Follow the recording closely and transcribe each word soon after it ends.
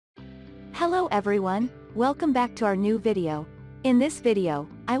Hello everyone, welcome back to our new video. In this video,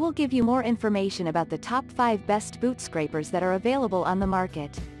 I will give you more information about the top 5 best boot scrapers that are available on the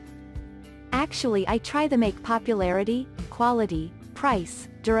market. Actually, I try to make popularity, quality, price,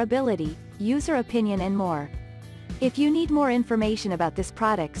 durability, user opinion and more. If you need more information about these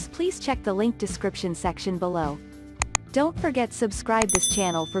products, please check the link description section below. Don't forget subscribe this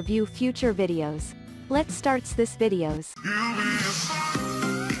channel for view future videos. Let's start this videos.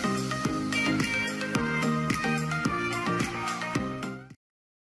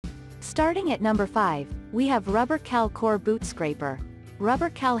 Starting at number 5, we have Rubber-Cal Core Boot Scraper.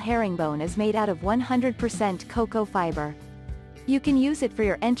 Rubber-Cal herringbone is made out of 100% cocoa fiber. You can use it for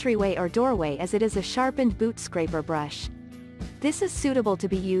your entryway or doorway as it is a sharpened boot scraper brush. This is suitable to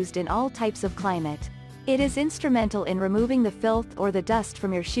be used in all types of climate. It is instrumental in removing the filth or the dust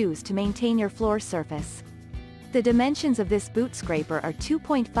from your shoes to maintain your floor surface. The dimensions of this boot scraper are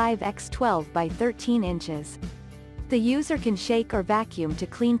 2.5 x 12 by 13 inches. The user can shake or vacuum to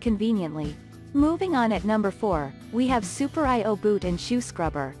clean conveniently. Moving on at number 4, we have Super IO Boot and Shoe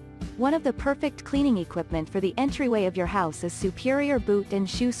Scrubber. One of the perfect cleaning equipment for the entryway of your house is Superior Boot and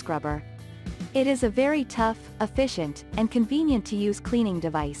Shoe Scrubber. It is a very tough, efficient, and convenient to use cleaning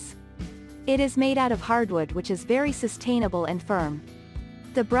device. It is made out of hardwood which is very sustainable and firm.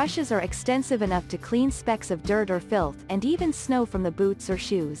 The brushes are extensive enough to clean specks of dirt or filth and even snow from the boots or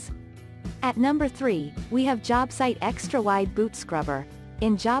shoes. At number 3, we have JobSite Extra Wide Boot Scrubber.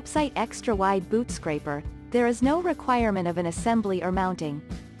 In JobSite Extra Wide Boot Scraper, there is no requirement of an assembly or mounting.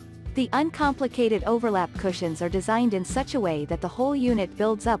 The uncomplicated overlap cushions are designed in such a way that the whole unit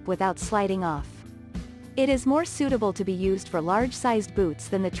builds up without sliding off. It is more suitable to be used for large-sized boots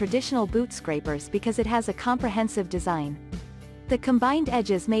than the traditional boot scrapers because it has a comprehensive design. The combined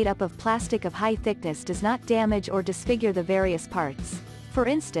edges made up of plastic of high thickness does not damage or disfigure the various parts. For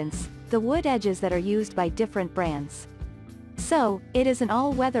instance, the wood edges that are used by different brands. So, it is an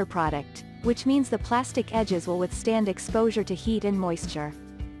all-weather product, which means the plastic edges will withstand exposure to heat and moisture.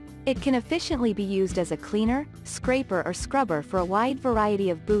 It can efficiently be used as a cleaner, scraper or scrubber for a wide variety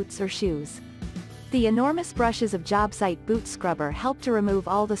of boots or shoes. The enormous brushes of JobSite Boot Scrubber help to remove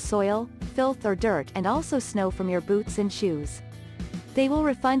all the soil, filth or dirt and also snow from your boots and shoes. They will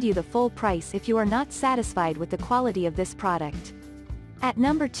refund you the full price if you are not satisfied with the quality of this product. At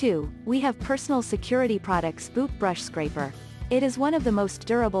number 2, we have Personal Security Products Boot Brush Scraper. It is one of the most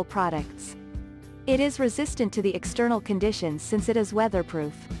durable products. It is resistant to the external conditions since it is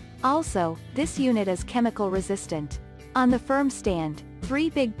weatherproof. Also, this unit is chemical resistant. On the firm stand, 3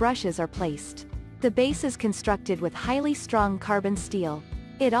 big brushes are placed. The base is constructed with highly strong carbon steel.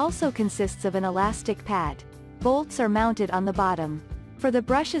 It also consists of an elastic pad. Bolts are mounted on the bottom. For the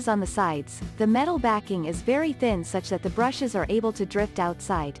brushes on the sides, the metal backing is very thin such that the brushes are able to drift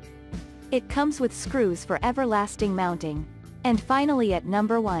outside. It comes with screws for everlasting mounting. And finally at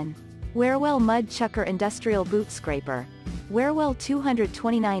number 1. Wearwell Mud Chucker Industrial Boot Scraper. Wearwell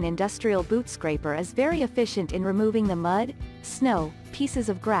 229 Industrial Boot Scraper is very efficient in removing the mud, snow, pieces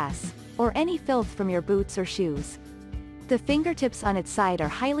of grass, or any filth from your boots or shoes. The fingertips on its side are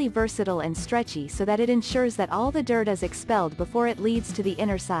highly versatile and stretchy so that it ensures that all the dirt is expelled before it leads to the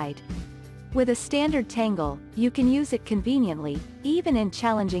inner side. With a standard tangle, you can use it conveniently, even in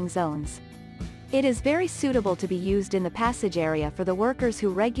challenging zones. It is very suitable to be used in the passage area for the workers who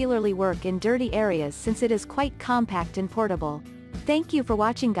regularly work in dirty areas since it is quite compact and portable. Thank you for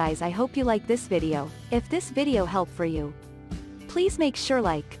watching guys, I hope you like this video. If this video helped for you, please make sure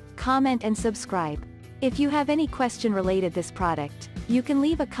like, comment and subscribe. If you have any question related this product, you can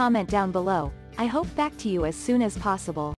leave a comment down below. I hope back to you as soon as possible.